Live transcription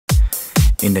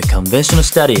In the conventional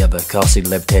study of acoustic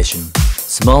levitation,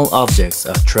 small objects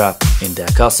are trapped in the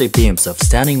acoustic beams of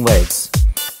standing waves.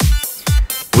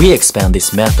 We expand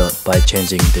this method by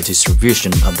changing the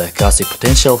distribution of the acoustic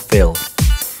potential field.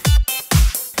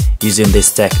 Using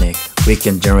this technique, we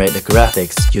can generate the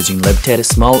graphics using levitated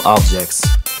small objects.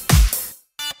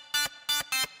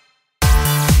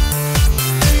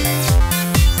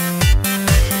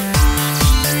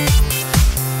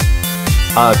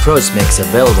 Our approach makes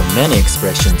available many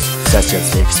expressions, such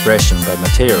as the expression by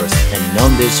materials and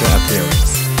non-digital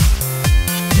appearance,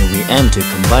 and we aim to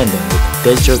combine them with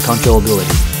digital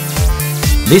controllability.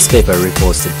 This paper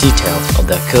reports the details of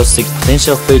the acoustic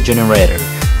potential field generator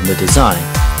and the design,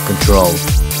 control,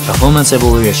 performance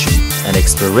evaluation, and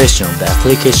exploration of the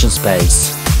application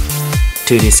space.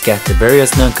 To discuss the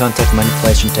various non-contact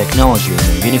manipulation technology in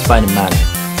a unified manner,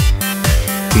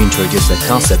 we introduce a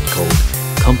concept called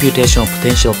Computational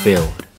potential field.